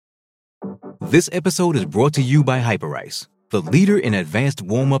This episode is brought to you by Hyperice, the leader in advanced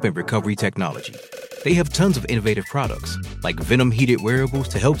warm-up and recovery technology. They have tons of innovative products, like Venom-heated wearables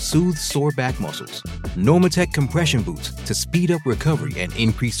to help soothe sore back muscles, Normatec compression boots to speed up recovery and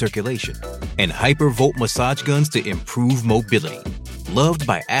increase circulation, and Hypervolt massage guns to improve mobility. Loved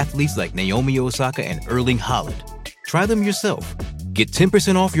by athletes like Naomi Osaka and Erling Haaland. Try them yourself. Get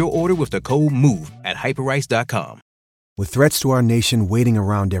 10% off your order with the code MOVE at hyperice.com. With threats to our nation waiting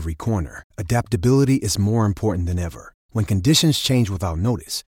around every corner, adaptability is more important than ever. When conditions change without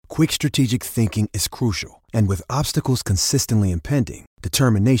notice, quick strategic thinking is crucial. And with obstacles consistently impending,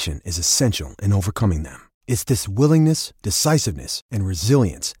 determination is essential in overcoming them. It's this willingness, decisiveness, and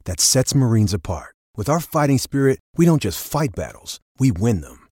resilience that sets Marines apart. With our fighting spirit, we don't just fight battles, we win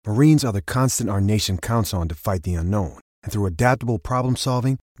them. Marines are the constant our nation counts on to fight the unknown. And through adaptable problem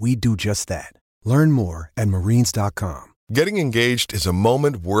solving, we do just that. Learn more at marines.com. Getting engaged is a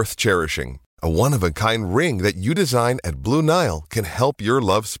moment worth cherishing. A one-of-a-kind ring that you design at Blue Nile can help your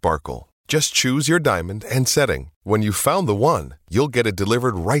love sparkle. Just choose your diamond and setting. When you've found the one, you'll get it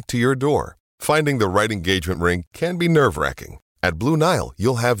delivered right to your door. Finding the right engagement ring can be nerve-wracking. At Blue Nile,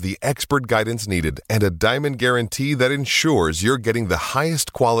 you'll have the expert guidance needed and a diamond guarantee that ensures you're getting the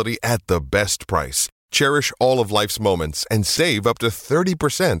highest quality at the best price. Cherish all of life's moments and save up to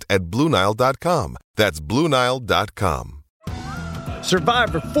 30% at BlueNile.com. That's BlueNile.com.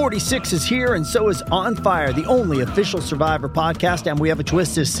 Survivor 46 is here, and so is On Fire, the only official Survivor podcast, and we have a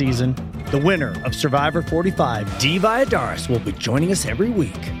twist this season. The winner of Survivor 45, Dee Valladares, will be joining us every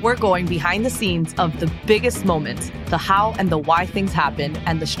week. We're going behind the scenes of the biggest moments, the how and the why things happen,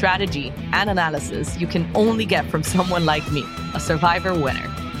 and the strategy and analysis you can only get from someone like me, a Survivor winner.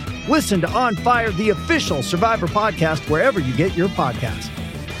 Listen to On Fire, the official Survivor podcast, wherever you get your podcasts.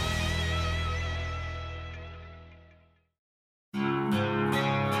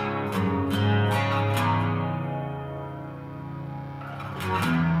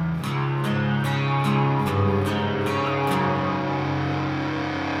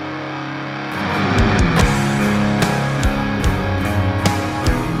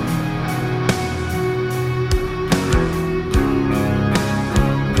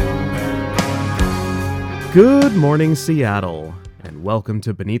 Good morning, Seattle, and welcome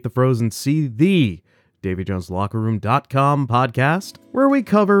to Beneath the Frozen Sea, the DavyJonesLockerRoom.com podcast, where we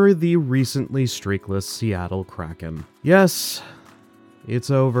cover the recently streakless Seattle Kraken. Yes, it's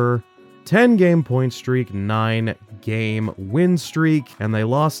over. 10-game point streak, 9-game win streak, and they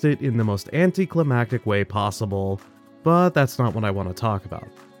lost it in the most anticlimactic way possible, but that's not what I want to talk about.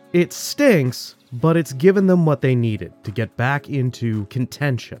 It stinks, but it's given them what they needed to get back into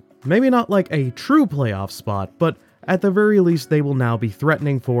contention. Maybe not like a true playoff spot, but at the very least they will now be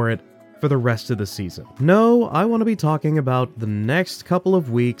threatening for it for the rest of the season. No, I want to be talking about the next couple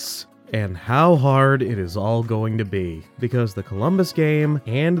of weeks and how hard it is all going to be, because the Columbus game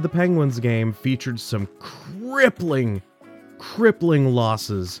and the Penguins game featured some crippling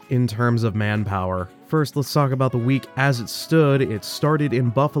losses in terms of manpower. First, let's talk about the week as it stood. It started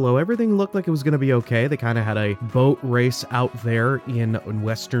in Buffalo. Everything looked like it was going to be okay. They kind of had a boat race out there in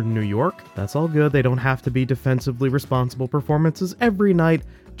western New York. That's all good. They don't have to be defensively responsible performances every night,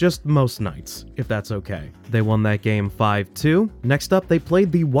 just most nights, if that's okay. They won that game 5-2. Next up, they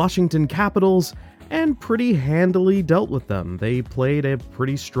played the Washington Capitals and pretty handily dealt with them. They played a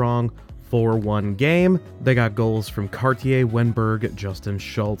pretty strong 4-1 game. They got goals from Cartier, Wenberg, Justin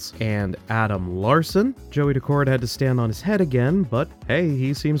Schultz, and Adam Larson. Joey Decord had to stand on his head again, but hey,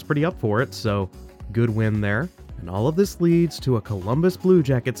 he seems pretty up for it, so good win there. And all of this leads to a Columbus Blue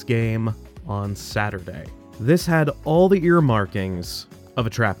Jackets game on Saturday. This had all the earmarkings of a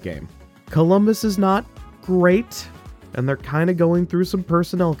trap game. Columbus is not great, and they're kind of going through some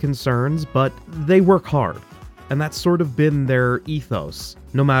personnel concerns, but they work hard. And that's sort of been their ethos.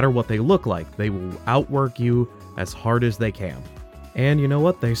 No matter what they look like, they will outwork you as hard as they can. And you know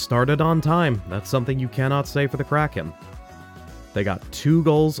what? They started on time. That's something you cannot say for the Kraken. They got 2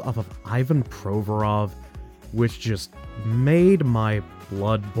 goals off of Ivan Provorov, which just made my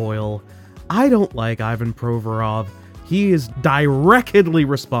blood boil. I don't like Ivan Provorov. He is directly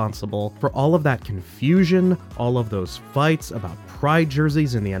responsible for all of that confusion, all of those fights about pride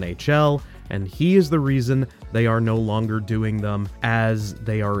jerseys in the NHL, and he is the reason they are no longer doing them as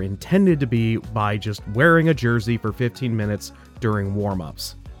they are intended to be by just wearing a jersey for 15 minutes during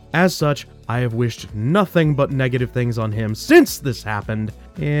warm-ups. As such, I have wished nothing but negative things on him since this happened,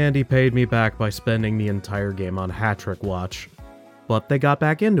 and he paid me back by spending the entire game on hat-trick watch. But they got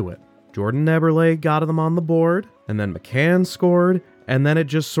back into it. Jordan Eberle got them on the board, and then McCann scored, and then it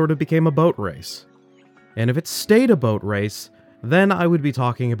just sort of became a boat race. And if it stayed a boat race, then I would be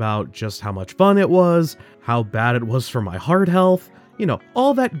talking about just how much fun it was, how bad it was for my heart health,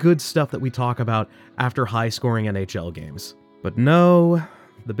 all that good stuff that we talk about after high-scoring NHL games. But no,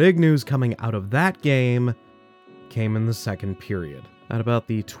 the big news coming out of that game came in the second period. At about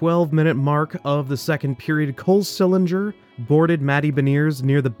the 12-minute mark of the second period, Cole Sillinger boarded Matty Beniers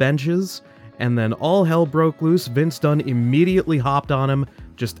near the benches, and then all hell broke loose. Vince Dunn immediately hopped on him,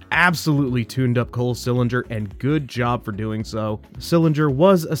 just absolutely tuned up Cole Sillinger, and good job for doing so. Sillinger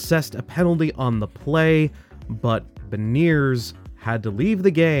was assessed a penalty on the play, but Beniers had to leave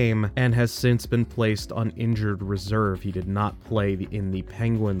the game and has since been placed on injured reserve. He did not play in the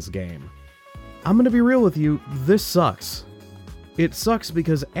Penguins game. I'm gonna be real with you, this sucks. It sucks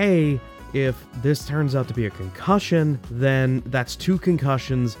because A, if this turns out to be a concussion, then that's 2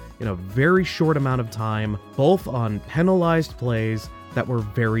 concussions in a very short amount of time, both on penalized plays that were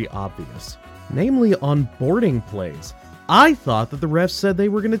very obvious. Namely on boarding plays. I thought that the refs said they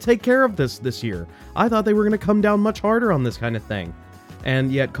were going to take care of this year. I thought they were going to come down much harder on this kind of thing.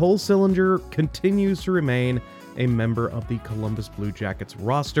 And yet Cole Sillinger continues to remain a member of the Columbus Blue Jackets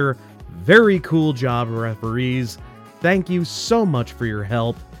roster. Very cool job, referees. Thank you so much for your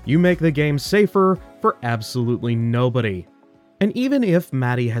help. You make the game safer for absolutely nobody. And even if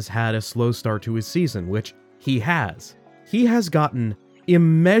Matty has had a slow start to his season, which he has gotten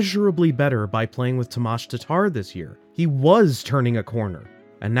immeasurably better by playing with Tomas Tatar this year. He was turning a corner,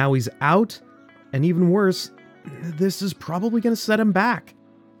 and now he's out, and even worse, this is probably going to set him back.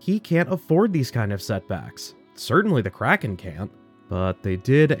 He can't afford these kind of setbacks. Certainly the Kraken can't. But they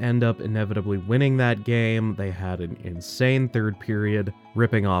did end up inevitably winning that game. They had an insane third period,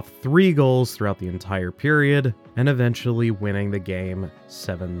 ripping off 3 goals throughout the entire period, and eventually winning the game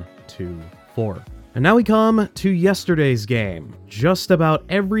 7-4. And now we come to yesterday's game. Just about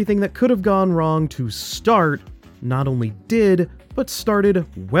everything that could have gone wrong to start not only did, but started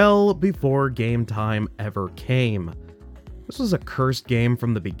well before game time ever came. This was a cursed game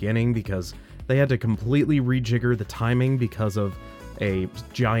from the beginning because they had to completely rejigger the timing because of a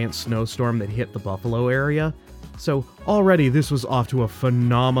giant snowstorm that hit the Buffalo area. So already this was off to a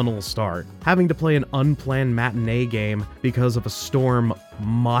phenomenal start, having to play an unplanned matinee game because of a storm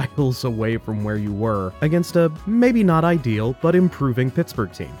miles away from where you were against a maybe not ideal but improving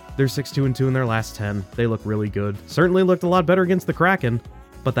Pittsburgh team. They're 6-2-2 in their last 10. They look really good. Certainly looked a lot better against the Kraken,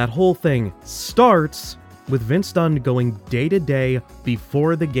 but that whole thing starts with Vince Dunn going day-to-day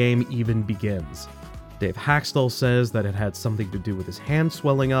before the game even begins. Dave Haxtell says that it had something to do with his hand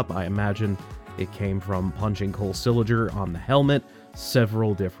swelling up. I imagine it came from punching Cole Sillinger on the helmet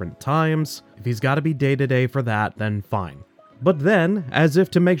several different times. If he's got to be day-to-day for that, then fine. But then, as if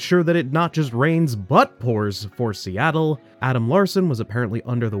to make sure that it not just rains but pours for Seattle, Adam Larsson was apparently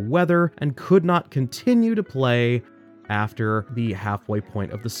under the weather and could not continue to play after the halfway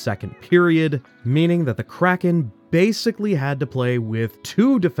point of the second period, meaning that the Kraken basically had to play with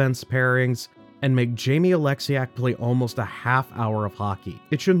 2 defense pairings and make Jamie Alexiak play almost a half hour of hockey.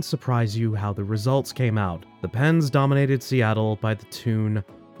 It shouldn't surprise you how the results came out. The Pens dominated Seattle by the tune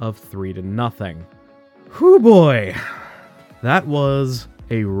of 3-0. Whew boy, that was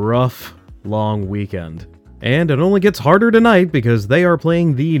a rough, long weekend. And it only gets harder tonight because they are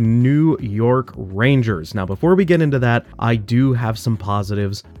playing the New York Rangers. Now, before we get into that, I do have some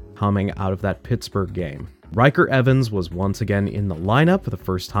positives coming out of that Pittsburgh game. Riker Evans was once again in the lineup for the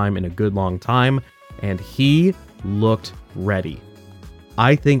first time in a good long time, and he looked ready.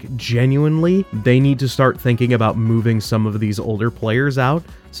 I think genuinely they need to start thinking about moving some of these older players out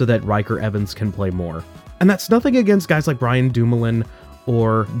so that Riker Evans can play more. And that's nothing against guys like Brian Dumoulin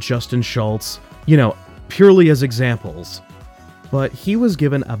or Justin Schultz, purely as examples. But he was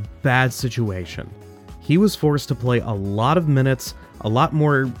given a bad situation. He was forced to play a lot of minutes, a lot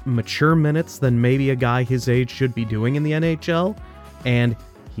more mature minutes than maybe a guy his age should be doing in the NHL, and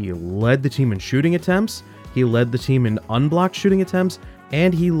he led the team in shooting attempts, he led the team in unblocked shooting attempts,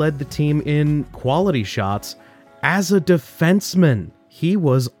 and he led the team in quality shots as a defenseman. He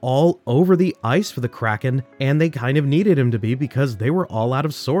was all over the ice for the Kraken, and they kind of needed him to be because they were all out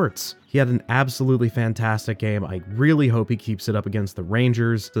of sorts. He had an absolutely fantastic game. I really hope he keeps it up against the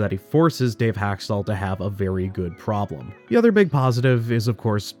Rangers so that he forces Dave Haxtell to have a very good problem. The other big positive is, of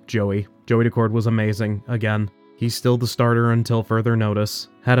course, Joey. Joey Daccord was amazing, again. He's still the starter until further notice.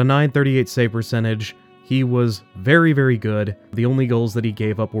 Had a .938 save percentage. He was very, very good. The only goals that he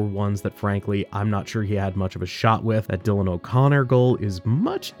gave up were ones that, frankly, I'm not sure he had much of a shot with. That Dylan O'Connor goal is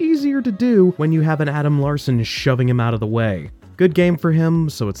much easier to do when you have an Adam Larsson shoving him out of the way. Good game for him,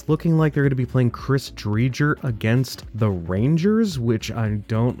 so it's looking like they're going to be playing Chris Dreger against the Rangers, which I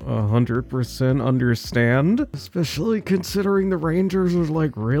don't 100% understand, especially considering the Rangers are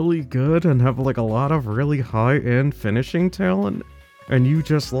like really good and have like a lot of really high-end finishing talent, and you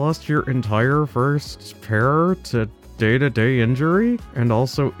just lost your entire first pair to day-to-day injury and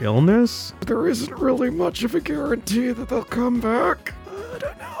also illness. There isn't really much of a guarantee that they'll come back. I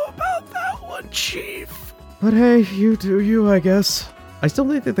don't know about that one, Chief. But hey, you do you, I guess. I still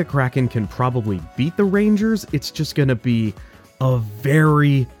think that the Kraken can probably beat the Rangers. It's just gonna be a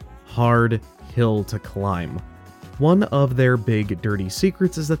very hard hill to climb. One of their big dirty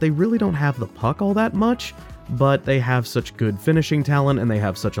secrets is that they really don't have the puck all that much, but they have such good finishing talent and they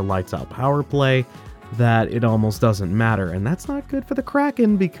have such a lights-out power play that it almost doesn't matter. And that's not good for the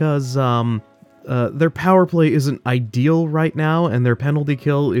Kraken because, their power play isn't ideal right now, and their penalty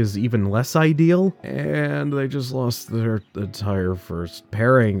kill is even less ideal, and they just lost their entire first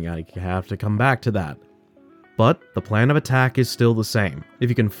pairing. I have to come back to that. But the plan of attack is still the same.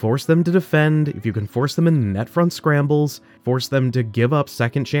 If you can force them to defend, if you can force them in net front scrambles, force them to give up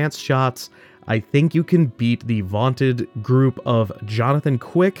second chance shots, I think you can beat the vaunted group of Jonathan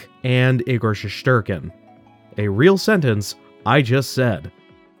Quick and Igor Shesterkin. A real sentence I just said.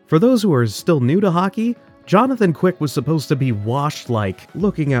 For those who are still new to hockey, Jonathan Quick was supposed to be washed like,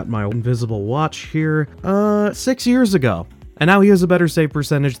 looking at my invisible watch here, 6 years ago. And now he has a better save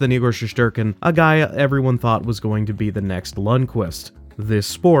percentage than Igor Shesterkin, a guy everyone thought was going to be the next Lundqvist. This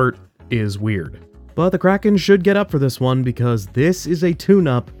sport is weird. But the Kraken should get up for this one because this is a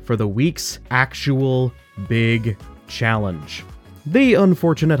tune-up for the week's actual big challenge. The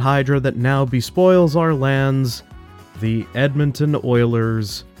unfortunate Hydra that now bespoils our lands, the Edmonton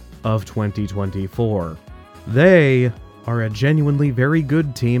Oilers of 2024. They are a genuinely very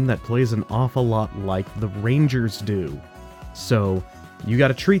good team that plays an awful lot like the Rangers do. So, you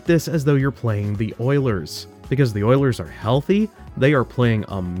gotta treat this as though you're playing the Oilers. Because the Oilers are healthy, they are playing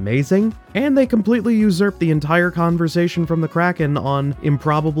amazing, and they completely usurp the entire conversation from the Kraken on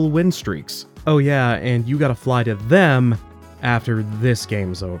improbable win streaks. Oh yeah, and you gotta fly to them after this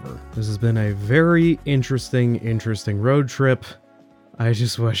game's over. This has been a very interesting road trip. I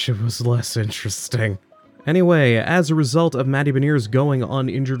just wish it was less interesting. Anyway, as a result of Matty Beniers going on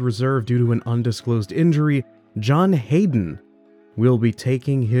injured reserve due to an undisclosed injury, John Hayden will be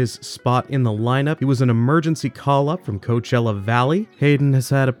taking his spot in the lineup. He was an emergency call-up from Coachella Valley. Hayden has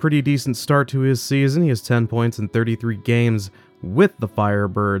had a pretty decent start to his season. He has 10 points in 33 games with the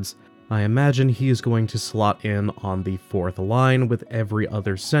Firebirds. I imagine he is going to slot in on the fourth line with every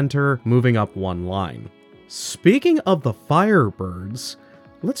other center, moving up one line. Speaking of the Firebirds,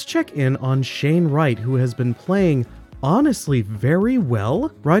 let's check in on Shane Wright, who has been playing honestly very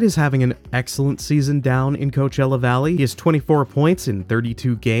well. Wright is having an excellent season down in Coachella Valley. He has 24 points in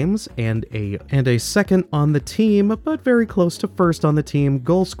 32 games and a second on the team, but very close to first on the team,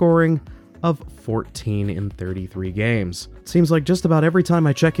 goal scoring of 14 in 33 games. It seems like just about every time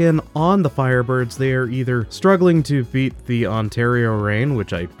I check in on the Firebirds, they are either struggling to beat the Ontario Reign,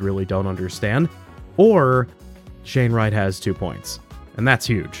 which I really don't understand, or Shane Wright has 2 points. And that's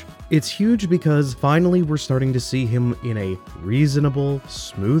huge. It's huge because finally we're starting to see him in a reasonable,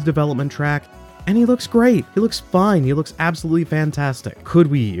 smooth development track, and he looks great. He looks fine. He looks absolutely fantastic. Could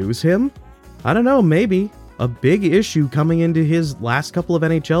we use him? I don't know, maybe. A big issue coming into his last couple of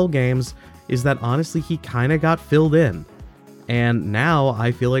NHL games is that honestly he kind of got filled in. And now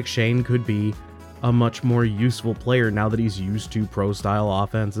I feel like Shane could be a much more useful player now that he's used to pro-style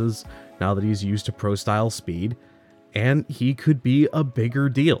offenses, now that he's used to pro-style speed, and he could be a bigger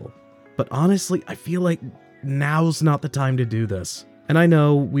deal. But honestly, I feel like now's not the time to do this. And I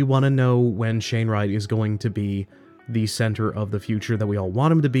know we want to know when Shane Wright is going to be the center of the future that we all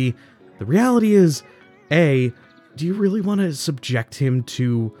want him to be. The reality is, A, do you really want to subject him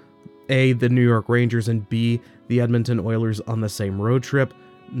to A, the New York Rangers, and B, the Edmonton Oilers on the same road trip?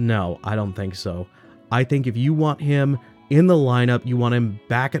 No, I don't think so. I think if you want him in the lineup, you want him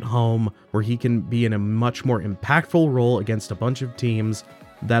back at home where he can be in a much more impactful role against a bunch of teams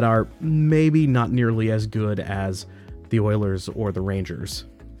that are maybe not nearly as good as the Oilers or the Rangers.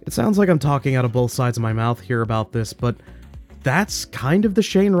 It sounds like I'm talking out of both sides of my mouth here about this, but that's kind of the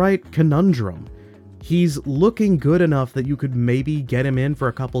Shane Wright conundrum. He's looking good enough that you could maybe get him in for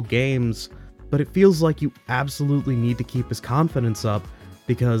a couple games, but it feels like you absolutely need to keep his confidence up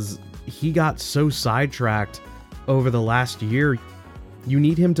because he got so sidetracked over the last year. You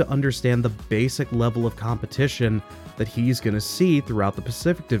need him to understand the basic level of competition that he's going to see throughout the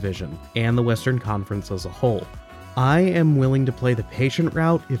Pacific Division and the Western Conference as a whole. I am willing to play the patient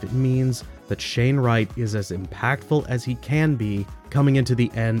route if it means that Shane Wright is as impactful as he can be coming into the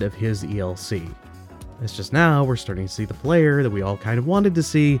end of his ELC. It's just now we're starting to see the player that we all kind of wanted to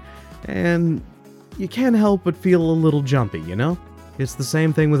see, and you can't help but feel a little jumpy, you know? It's the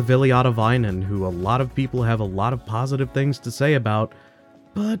same thing with Viliata Väinö, who a lot of people have a lot of positive things to say about,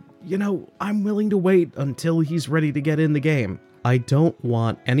 but, you know, I'm willing to wait until he's ready to get in the game. I don't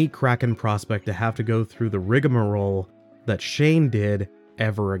want any Kraken prospect to have to go through the rigmarole that Shane did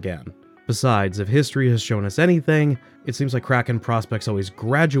ever again. Besides, if history has shown us anything, it seems like Kraken prospects always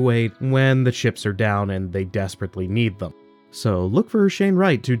graduate when the chips are down and they desperately need them. So look for Shane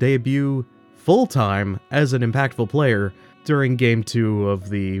Wright to debut full-time as an impactful player during Game 2 of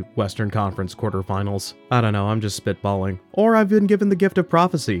the Western Conference quarterfinals. I don't know, I'm just spitballing. Or I've been given the gift of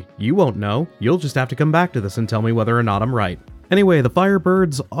prophecy. You won't know. You'll just have to come back to this and tell me whether or not I'm right. Anyway, the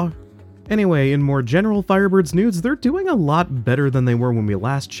Firebirds are... Anyway, in more general Firebirds news, they're doing a lot better than they were when we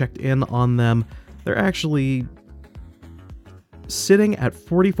last checked in on them. They're actually sitting at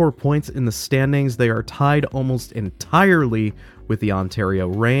 44 points in the standings. They are tied almost entirely with the Ontario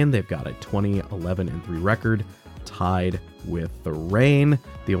Reign. They've got a 20-11-3 record, tied with the Reign.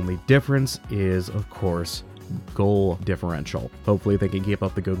 The only difference is, of course, goal differential. Hopefully they can keep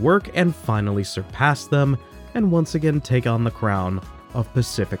up the good work and finally surpass them, and once again take on the crown of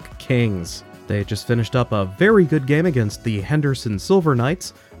Pacific Kings. They just finished up a very good game against the Henderson Silver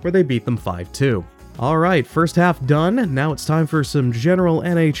Knights, where they beat them 5-2. Alright, first half done. Now it's time for some general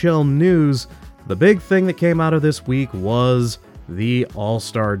NHL news. The big thing that came out of this week was the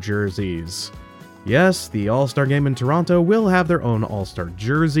All-Star jerseys. Yes, the All-Star game in Toronto will have their own All-Star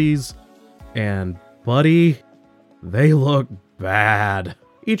jerseys, and buddy, they look bad.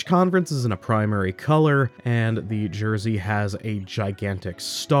 Each conference is in a primary color, and the jersey has a gigantic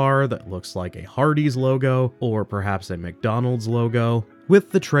star that looks like a Hardee's logo, or perhaps a McDonald's logo,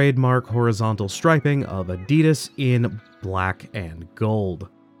 with the trademark horizontal striping of Adidas in black and gold.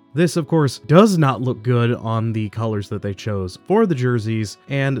 This, of course, does not look good on the colors that they chose for the jerseys,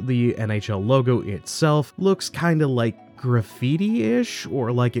 and the NHL logo itself looks kinda like graffiti-ish,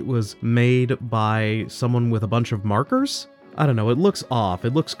 or like it was made by someone with a bunch of markers. I don't know, it looks off,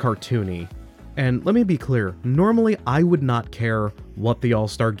 it looks cartoony. And let me be clear, normally I would not care what the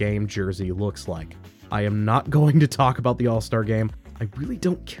All-Star Game jersey looks like. I am not going to talk about the All-Star Game. I really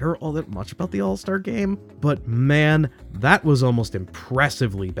don't care all that much about the All-Star Game, but man, that was almost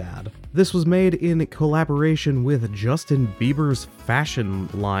impressively bad. This was made in collaboration with Justin Bieber's fashion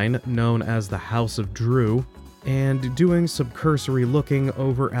line known as the House of Drew, and doing some cursory looking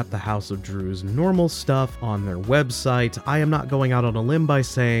over at the House of Drew's normal stuff on their website, I am not going out on a limb by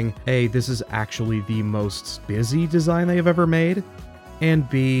saying, A, this is actually the most busy design they have ever made, and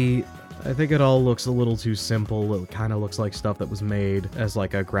B, I think it all looks a little too simple. It kind of looks like stuff that was made as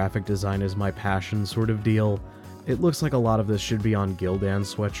like a graphic design is my passion sort of deal. It looks like a lot of this should be on Gildan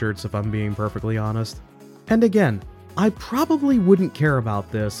sweatshirts, if I'm being perfectly honest. And again, I probably wouldn't care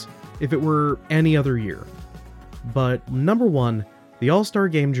about this if it were any other year. But number one, the All-Star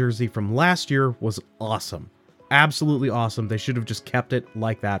Game jersey from last year was awesome. Absolutely awesome. They should have just kept it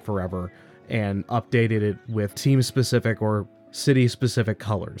like that forever and updated it with team-specific or city-specific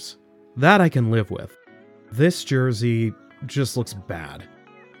colors. That I can live with. This jersey just looks bad.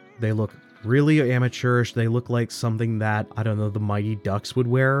 They look really amateurish. They look like something that, I don't know, the Mighty Ducks would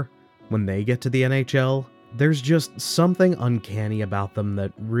wear when they get to the NHL. There's just something uncanny about them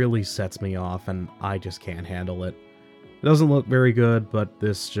that really sets me off, and I just can't handle it. It doesn't look very good, but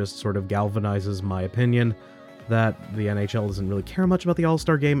this just sort of galvanizes my opinion that the NHL doesn't really care much about the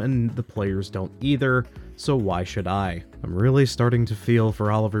All-Star Game, and the players don't either, so why should I? I'm really starting to feel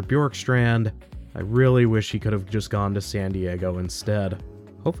for Oliver Bjorkstrand. I really wish he could have just gone to San Diego instead.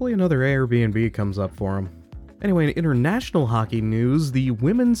 Hopefully another Airbnb comes up for him. Anyway, in international hockey news, the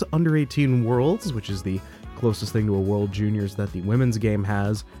Women's Under-18 Worlds, which is the closest thing to a World Juniors that the women's game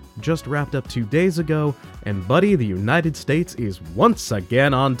has, just wrapped up 2 days ago, and buddy, the United States is once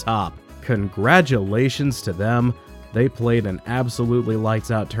again on top. Congratulations to them. They played an absolutely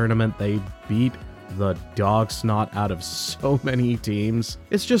lights-out tournament. They beat the dog snot out of so many teams.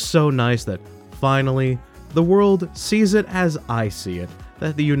 It's just so nice that finally the world sees it as I see it,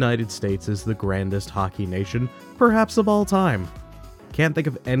 that the United States is the grandest hockey nation, perhaps of all time. Can't think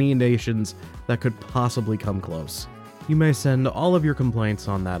of any nations that could possibly come close. You may send all of your complaints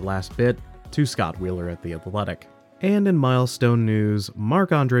on that last bit to Scott Wheeler at The Athletic. And in milestone news,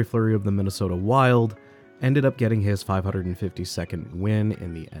 Marc-Andre Fleury of the Minnesota Wild ended up getting his 552nd win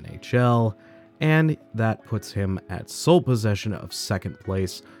in the NHL, and that puts him at sole possession of second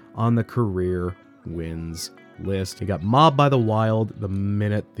place on the career wins list. He got mobbed by the Wild the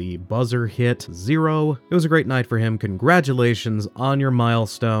minute the buzzer hit 0. It was a great night for him. Congratulations on your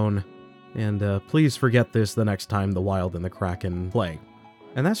milestone. And please forget this the next time the Wild and the Kraken play.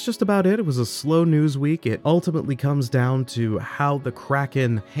 And that's just about it. It was a slow news week. It ultimately comes down to how the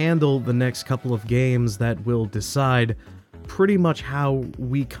Kraken handle the next couple of games that will decide pretty much how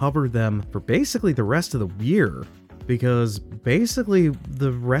we cover them for basically the rest of the year. Because basically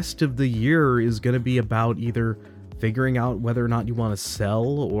the rest of the year is going to be about either figuring out whether or not you want to sell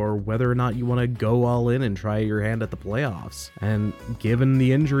or whether or not you want to go all in and try your hand at the playoffs. And given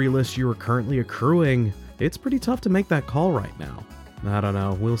the injury list you are currently accruing, it's pretty tough to make that call right now. I don't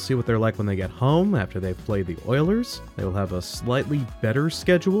know, we'll see what they're like when they get home after they've played the Oilers. They will have a slightly better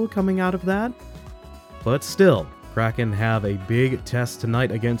schedule coming out of that. But still, Kraken have a big test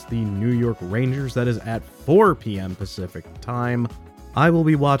tonight against the New York Rangers. That is at 4 p.m. Pacific time. I will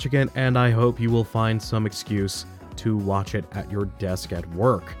be watching it, and I hope you will find some excuse to watch it at your desk at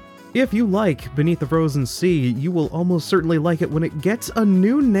work. If you like Beneath the Frozen Sea, you will almost certainly like it when it gets a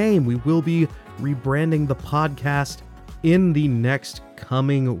new name. We will be rebranding the podcast in the next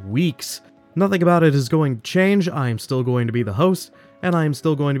coming weeks. Nothing about it is going to change. I am still going to be the host, and I am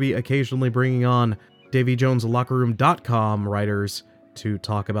still going to be occasionally bringing on DavyJonesLockerRoom.com writers to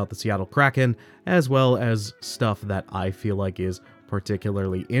talk about the Seattle Kraken, as well as stuff that I feel like is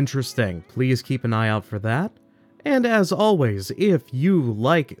particularly interesting. Please keep an eye out for that. And as always, if you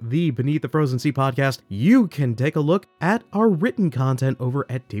like the Beneath the Frozen Sea podcast, you can take a look at our written content over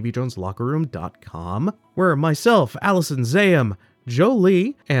at DavyJonesLockerRoom.com, where myself, Allison Zayam, Joe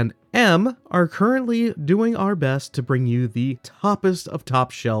Lee, and M are currently doing our best to bring you the toppest of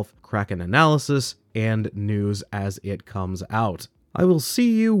top shelf Kraken analysis and news as it comes out. I will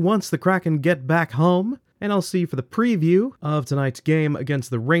see you once the Kraken get back home, and I'll see you for the preview of tonight's game against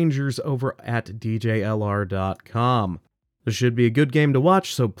the Rangers over at DJLR.com. This should be a good game to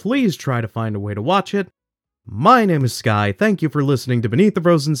watch, so please try to find a way to watch it. My name is Sky, thank you for listening to Beneath the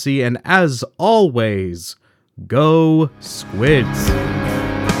Frozen Sea, and as always, go Squids!